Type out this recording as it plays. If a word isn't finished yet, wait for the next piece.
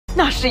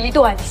是一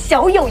段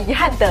小有遗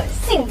憾的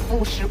幸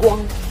福时光。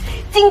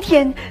今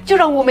天就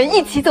让我们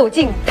一起走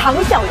进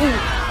唐小艺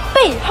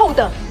背后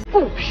的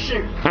故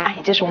事。哎，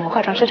这是我们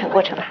化妆生产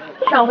过程啦。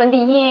上分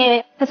第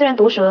一，它虽然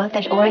毒舌，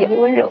但是偶尔也会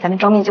温柔。咱们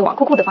妆面就往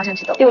酷酷的方向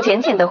去走，用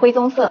浅浅的灰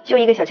棕色修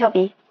一个小翘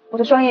鼻。我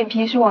的双眼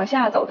皮是往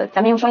下走的，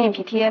咱们用双眼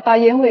皮贴把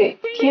眼尾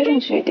贴上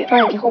去一点。双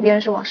眼皮后边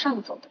是往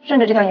上走的，顺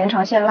着这条延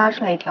长线拉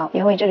出来一条，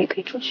眼尾这里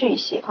可以出去一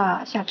些，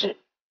画下至。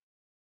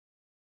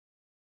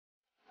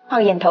画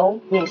个眼头，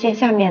眼线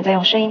下面再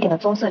用深一点的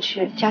棕色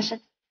去加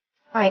深。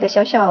画一个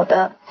小小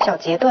的小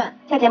截段，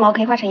下睫毛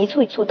可以画成一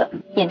簇一簇的。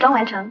眼妆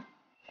完成，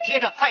接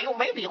着再用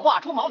眉笔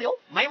画出毛流，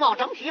眉毛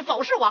整体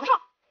走势往上。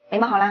眉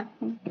毛好啦，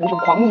有一种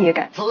狂野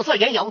感。紫色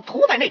眼影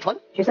涂在内唇，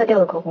橘色调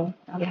的口红，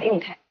然后给它晕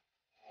开，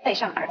戴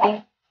上耳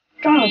钉，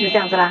妆容就是这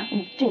样子啦。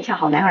俊俏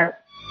好男儿。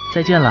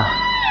再见了，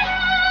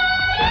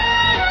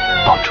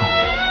保重。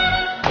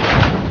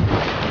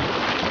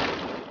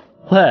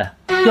喂，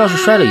要是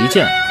摔了一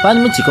件，把你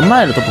们几个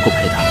卖了都不够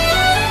赔的。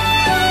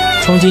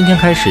从今天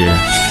开始，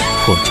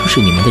我就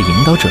是你们的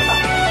引导者了。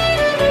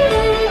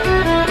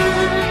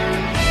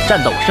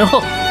站到我身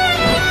后。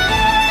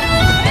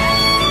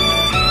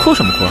哭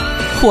什么哭？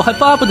我还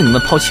巴不得你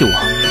们抛弃我，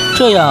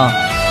这样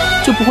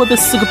就不会被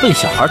4个笨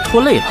小孩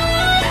拖累了。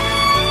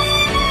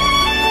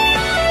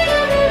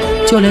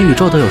就连宇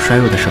宙都有衰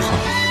弱的时候，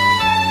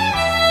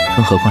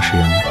更何况是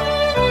人呢？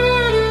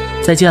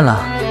再见了，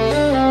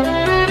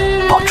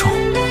保重。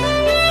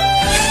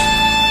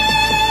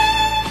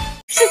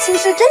事情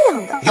是这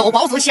样的，有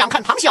宝子想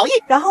看唐小艺，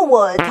然后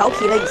我调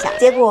皮了一下，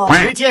结果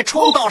直接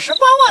冲到18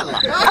万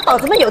了。宝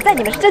子们有在，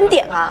你们是真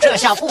点啊！这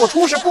下不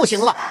出是不行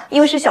了，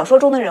因为是小说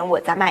中的人物，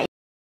咱买。